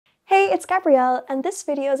it's Gabrielle, and this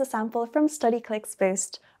video is a sample from Studyclix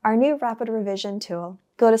Boost, our new rapid revision tool.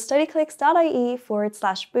 Go to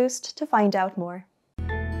studyclix.ie/boost to find out more.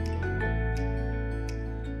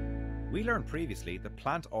 We learned previously that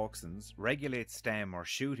plant auxins regulate stem or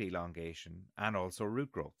shoot elongation and also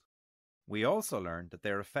root growth. We also learned that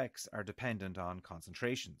their effects are dependent on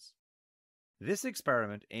concentrations. This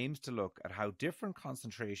experiment aims to look at how different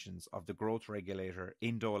concentrations of the growth regulator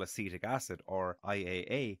indole acetic acid, or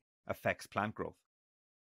IAA, affects plant growth.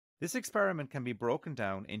 This experiment can be broken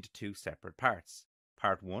down into two separate parts.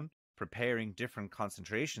 Part 1, preparing different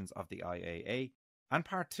concentrations of the IAA, and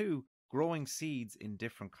Part 2, growing seeds in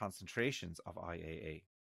different concentrations of IAA.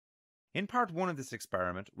 In Part 1 of this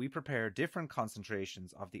experiment, we prepare different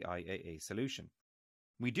concentrations of the IAA solution.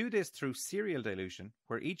 We do this through serial dilution,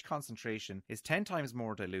 where each concentration is 10 times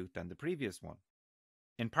more dilute than the previous one.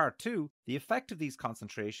 In Part 2, the effect of these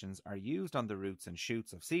concentrations are used on the roots and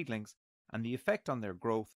shoots of seedlings, and the effect on their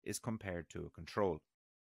growth is compared to a control.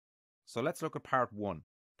 So let's look at Part 1,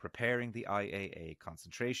 preparing the IAA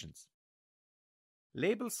concentrations.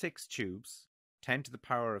 Label 6 tubes, 10 to the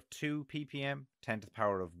power of 2 ppm, 10 to the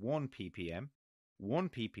power of 1 ppm, 1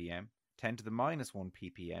 ppm, 10 to the minus 1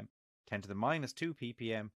 ppm, 10 to the minus 2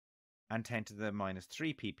 ppm, and 10 to the minus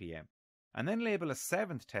 3 ppm, and then label a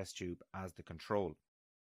 7th test tube as the control.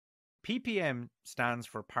 ppm stands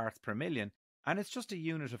for parts per million, and it's just a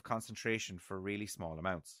unit of concentration for really small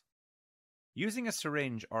amounts. Using a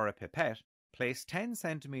syringe or a pipette, place 10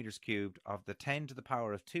 centimeters cubed of the 10 to the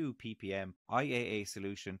power of 2 ppm IAA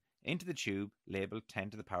solution into the tube labeled 10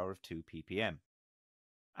 to the power of 2 ppm.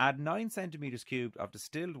 Add 9 centimeters cubed of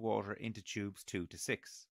distilled water into tubes 2 to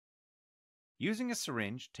 6. Using a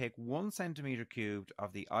syringe, take 1 centimeter cubed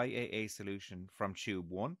of the IAA solution from tube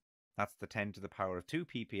 1, that's the 10 to the power of 2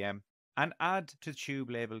 ppm, and add to tube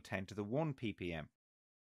labeled 10 to the 1 ppm.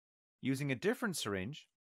 Using a different syringe,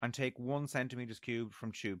 and take 1 centimeters cubed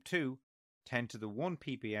from tube 2, 10 to the 1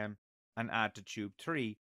 ppm, and add to tube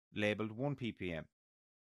 3, labeled 1 ppm.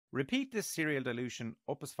 Repeat this serial dilution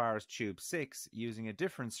up as far as tube 6 using a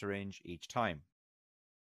different syringe each time.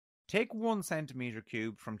 Take 1 centimeter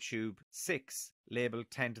cubed from tube 6,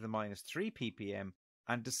 labeled 10 to the minus 3 ppm,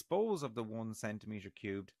 and dispose of the 1 centimeter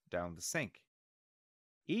cubed down the sink.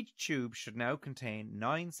 Each tube should now contain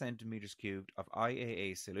 9 centimeters cubed of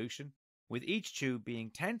IAA solution, with each tube being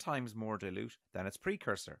 10 times more dilute than its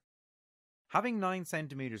precursor. Having 9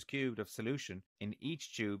 centimeters cubed of solution in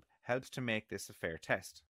each tube helps to make this a fair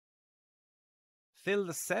test. Fill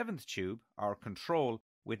the 7th tube, our control,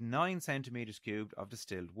 with 9 centimeters cubed of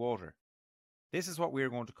distilled water. This is what we are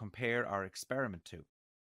going to compare our experiment to.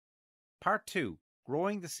 Part 2,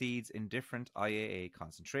 growing the seeds in different IAA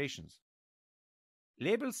concentrations.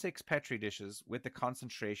 Label 6 Petri dishes with the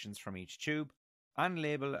concentrations from each tube, and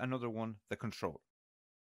label another one the control.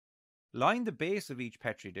 Line the base of each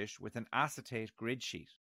Petri dish with an acetate grid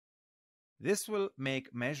sheet. This will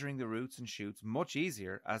make measuring the roots and shoots much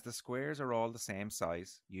easier, as the squares are all the same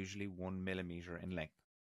size, usually 1 millimeter in length.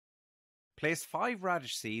 Place 5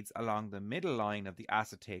 radish seeds along the middle line of the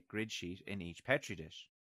acetate grid sheet in each Petri dish.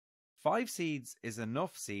 5 seeds is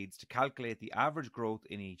enough seeds to calculate the average growth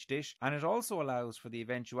in each dish, and it also allows for the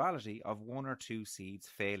eventuality of 1 or 2 seeds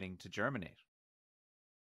failing to germinate.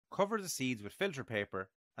 Cover the seeds with filter paper,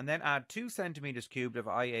 and then add 2 centimeters cubed of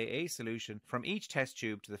IAA solution from each test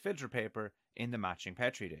tube to the filter paper in the matching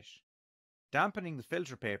Petri dish. Dampening the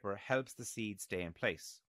filter paper helps the seeds stay in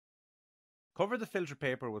place. Cover the filter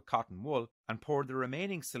paper with cotton wool and pour the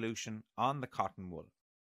remaining solution on the cotton wool.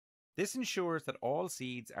 This ensures that all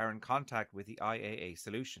seeds are in contact with the IAA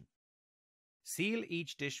solution. Seal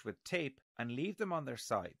each dish with tape and leave them on their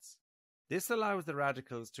sides. This allows the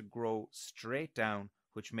radicals to grow straight down,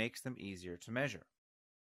 which makes them easier to measure.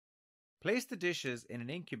 Place the dishes in an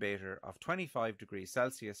incubator of 25 degrees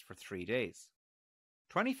Celsius for 3 days.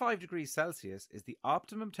 25 degrees Celsius is the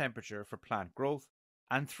optimum temperature for plant growth,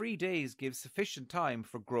 and 3 days gives sufficient time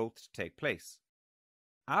for growth to take place.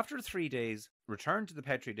 After 3 days, return to the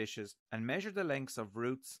Petri dishes and measure the lengths of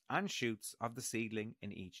roots and shoots of the seedling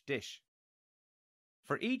in each dish.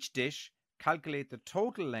 For each dish, calculate the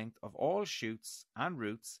total length of all shoots and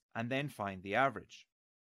roots and then find the average.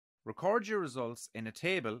 Record your results in a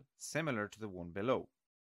table similar to the one below.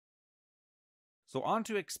 So on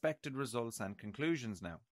to expected results and conclusions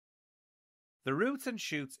now. The roots and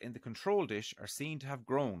shoots in the control dish are seen to have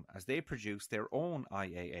grown as they produce their own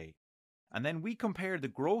IAA, and then we compare the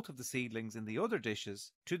growth of the seedlings in the other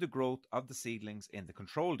dishes to the growth of the seedlings in the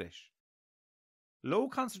control dish. Low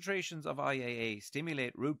concentrations of IAA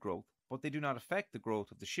stimulate root growth, but they do not affect the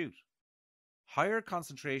growth of the shoot. Higher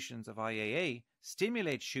concentrations of IAA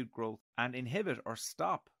stimulate shoot growth and inhibit or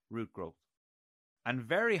stop root growth. And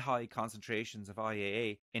very high concentrations of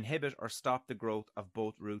IAA inhibit or stop the growth of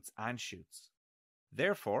both roots and shoots.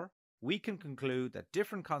 Therefore, we can conclude that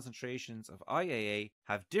different concentrations of IAA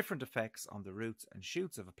have different effects on the roots and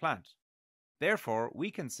shoots of a plant. Therefore,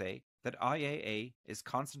 we can say that IAA is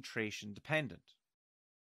concentration dependent.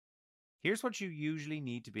 Here's what you usually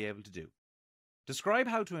need to be able to do. Describe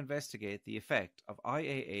how to investigate the effect of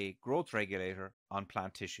IAA growth regulator on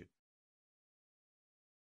plant tissue.